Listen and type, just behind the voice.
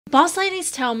Boss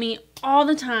ladies tell me all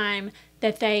the time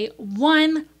that they,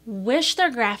 one, wish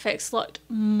their graphics looked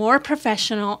more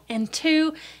professional, and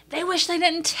two, they wish they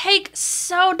didn't take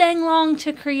so dang long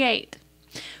to create.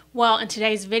 Well, in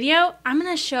today's video, I'm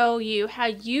going to show you how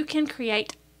you can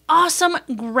create awesome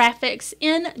graphics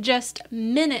in just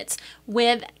minutes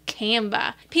with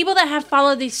Canva. People that have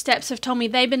followed these steps have told me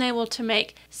they've been able to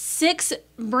make 6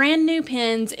 brand new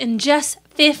pins in just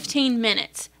 15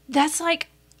 minutes. That's like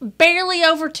barely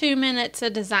over 2 minutes a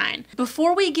design.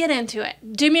 Before we get into it,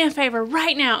 do me a favor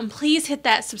right now and please hit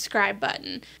that subscribe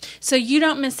button so you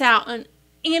don't miss out on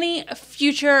any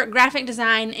future graphic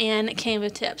design and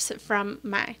Canva tips from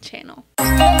my channel.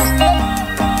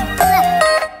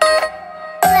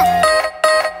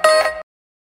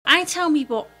 I tell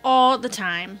people all the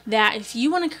time that if you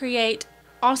want to create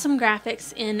awesome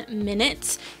graphics in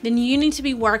minutes, then you need to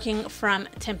be working from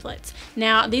templates.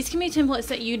 Now, these can be templates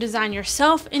that you design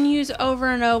yourself and use over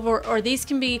and over, or these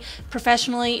can be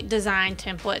professionally designed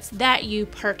templates that you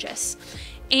purchase.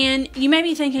 And you may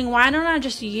be thinking, why don't I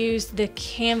just use the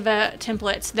Canva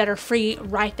templates that are free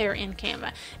right there in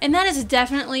Canva? And that is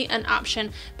definitely an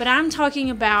option, but I'm talking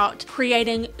about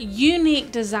creating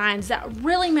unique designs that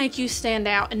really make you stand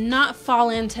out and not fall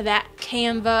into that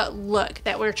Canva look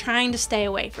that we're trying to stay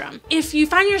away from. If you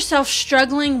find yourself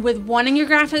struggling with wanting your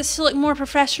graphics to look more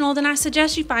professional, then I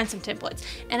suggest you find some templates.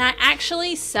 And I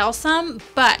actually sell some,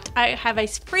 but I have a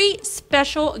free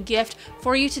special gift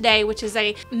for you today, which is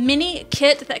a mini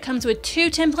kit that comes with 2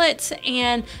 templates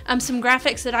and some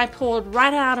graphics that I pulled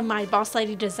right out of my Boss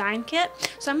Lady design kit.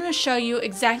 So I'm going to show you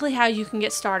exactly how you can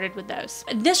get started with those.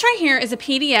 This right here is a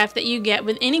PDF that you get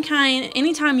with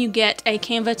anytime you get a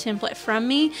Canva template from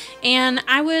me, and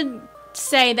I would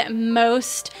say that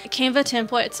most Canva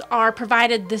templates are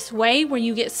provided this way, where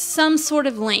you get some sort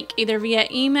of link either via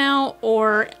email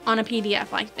or on a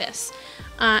PDF like this.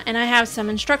 And I have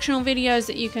some instructional videos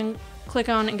that you can click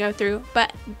on and go through,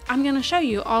 but I'm going to show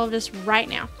you all of this right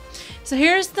now. So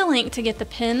here's the link to get the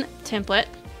pin template,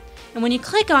 and when you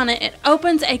click on it, it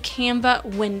opens a Canva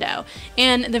window,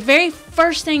 and the very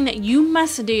first thing that you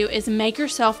must do is make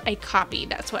yourself a copy.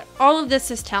 That's what all of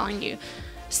this is telling you.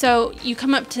 So you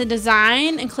come up to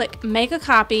design and click make a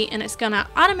copy, and it's going to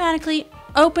automatically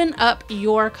open up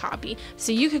your copy.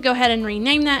 So you could go ahead and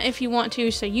rename that if you want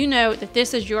to, so you know that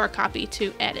this is your copy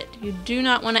to edit. You do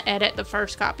not want to edit the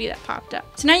first copy that popped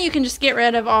up. So now you can just get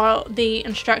rid of all the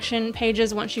instruction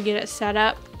pages once you get it set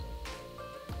up.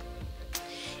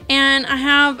 And I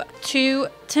have 2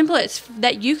 templates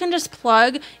that you can just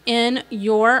plug in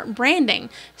your branding.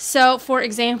 So for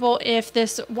example, if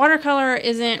this watercolor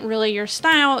isn't really your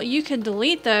style, you could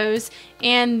delete those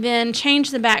and then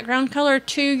change the background color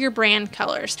to your brand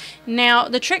colors. Now,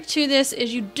 the trick to this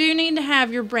is you do need to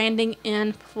have your branding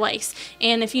in place.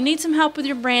 And if you need some help with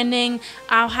your branding,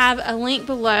 I'll have a link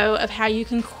below of how you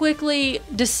can quickly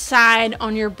decide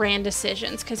on your brand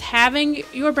decisions, because having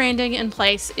your branding in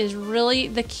place is really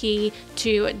the key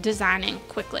to designing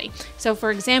quickly. So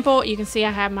for example, you can see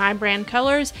I have my brand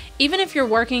colors. Even if you're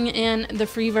working in the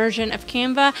free version of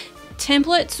Canva,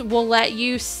 templates will let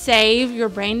you save your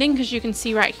branding, because you can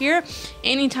see right here,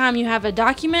 anytime you have a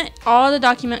document, all the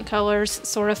document colors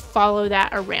sort of follow that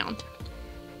around.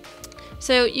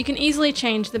 So you can easily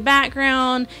change the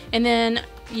background, and then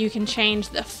you can change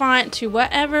the font to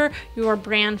whatever your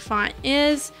brand font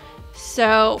is.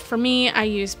 So for me, I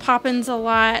use Poppins a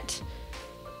lot.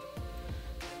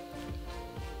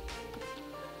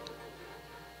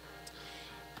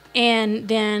 And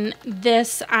then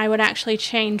this I would actually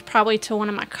change probably to one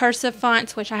of my cursive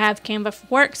fonts, which I have Canva for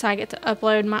Work, so I get to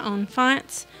upload my own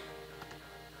fonts.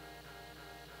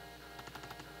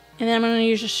 And then I'm going to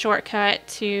use a shortcut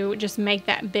to just make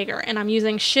that bigger. And I'm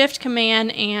using Shift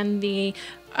Command and the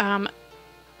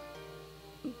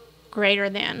greater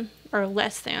than or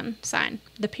less than sign,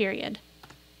 the period.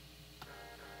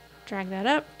 Drag that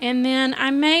up, and then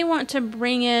I may want to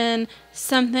bring in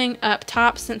something up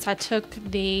top since I took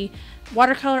the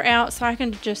watercolor out, so I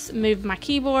can just move my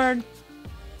keyboard,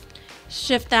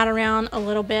 shift that around a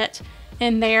little bit,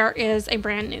 and there is a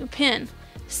brand new pin.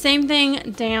 Same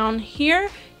thing down here,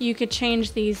 you could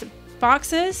change these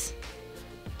boxes.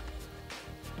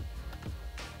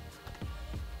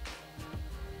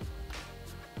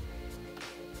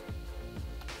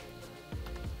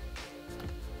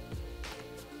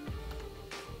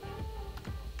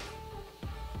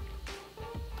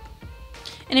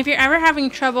 And if you're ever having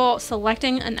trouble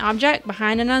selecting an object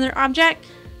behind another object,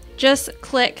 just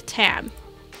click Tab.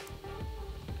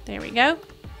 There we go.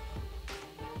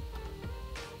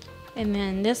 And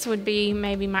then this would be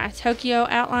maybe my Tokyo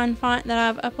outline font that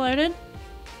I've uploaded.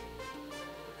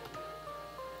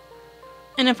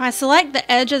 And if I select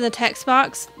the edge of the text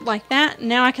box like that,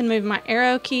 now I can move my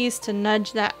arrow keys to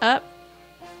nudge that up.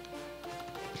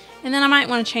 And then I might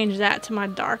want to change that to my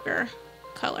darker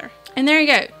color. And there you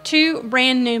go, 2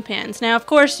 brand new pens. Now, of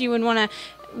course, you would want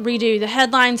to redo the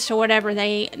headlines to whatever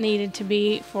they needed to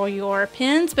be for your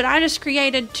pens, but I just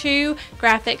created 2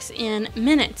 graphics in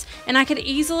minutes, and I could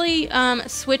easily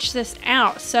switch this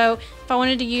out. So if I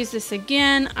wanted to use this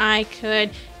again, I could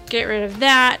get rid of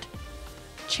that,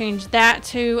 change that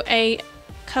to a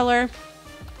color.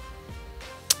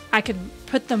 I could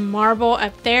put the marble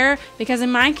up there, because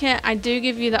in my kit I do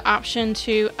give you the option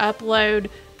to upload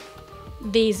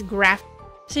these graphics.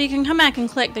 So you can come back and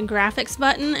click the graphics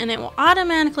button and it will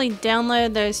automatically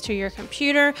download those to your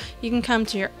computer. You can come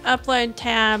to your upload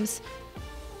tabs,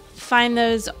 find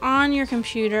those on your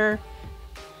computer.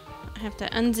 I have to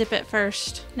unzip it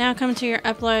first. Now come to your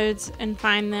uploads and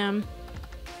find them.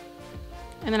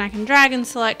 And then I can drag and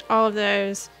select all of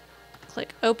those,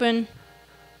 click open.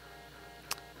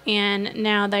 And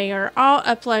now they are all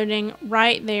uploading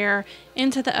right there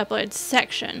into the upload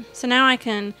section. So now I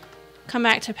can come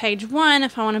back to page 1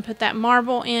 if I want to put that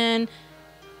marble in,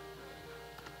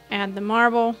 add the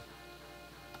marble,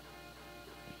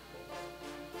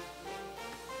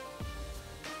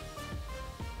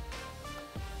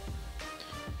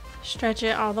 stretch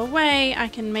it all the way. I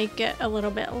can make it a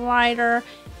little bit lighter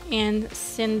and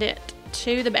send it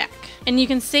to the back. And you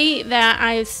can see that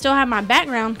I still have my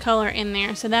background color in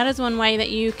there. So that is one way that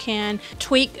you can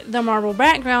tweak the marble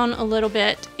background a little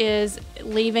bit, is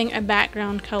leaving a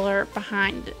background color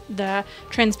behind the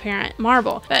transparent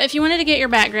marble. But if you wanted to get your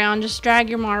background, just drag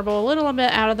your marble a little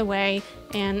bit out of the way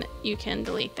and you can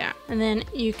delete that. And then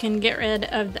you can get rid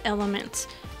of the elements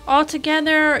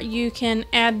altogether. You can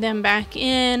add them back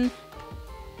in,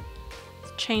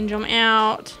 change them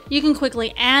out. You can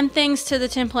quickly add things to the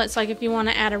templates, like if you want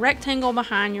to add a rectangle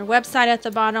behind your website at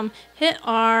the bottom, hit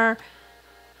R,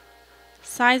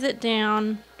 size it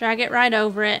down, drag it right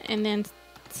over it, and then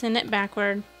send it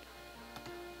backward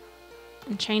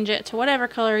and change it to whatever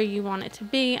color you want it to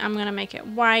be. I'm going to make it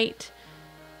white,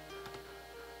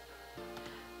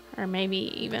 or maybe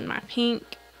even my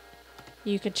pink.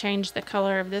 You could change the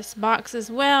color of this box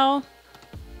as well.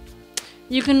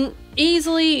 You can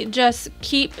easily just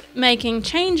keep making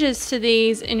changes to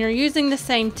these, and you're using the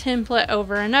same template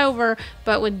over and over,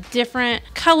 but with different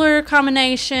color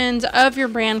combinations of your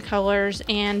brand colors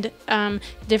and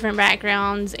different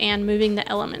backgrounds, and moving the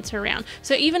elements around.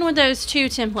 So even with those 2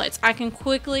 templates, I can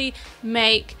quickly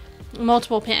make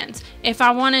multiple pens. If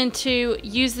I wanted to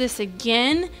use this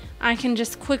again, I can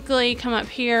just quickly come up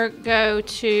here, go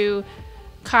to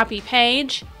copy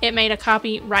page. It made a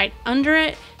copy right under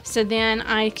it. So then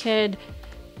I could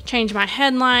change my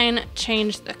headline,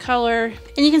 change the color,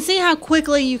 and you can see how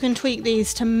quickly you can tweak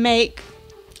these to make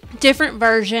different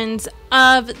versions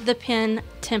of the pen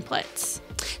templates.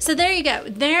 So there you go.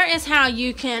 There is how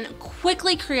you can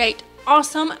quickly create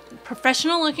awesome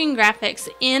professional looking graphics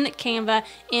in Canva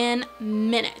in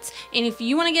minutes. And if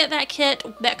you want to get that kit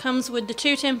that comes with the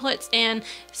 2 templates and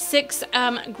 6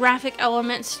 graphic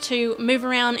elements to move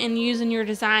around and use in your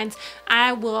designs,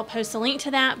 I will post a link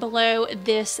to that below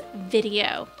this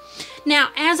video. Now,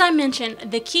 as I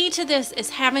mentioned, the key to this is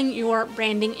having your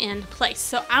branding in place.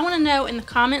 So I want to know in the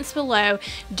comments below,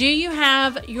 do you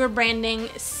have your branding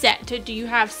set? Do you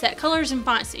have set colors and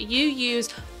fonts that you use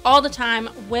all the time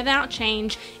without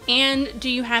change? And do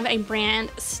you have a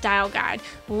brand style guide?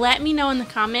 Let me know in the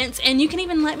comments, and you can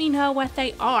even let me know what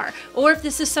they are, or if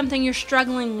this is something you're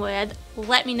struggling with,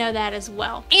 let me know that as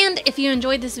well. And if you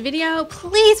enjoyed this video,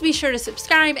 please be sure to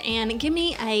subscribe and give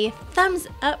me a thumbs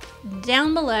up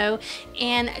down below,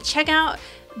 and check out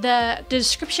the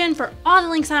description for all the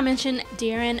links I mentioned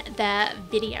during the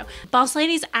video. Boss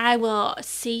ladies, I will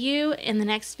see you in the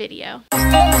next video.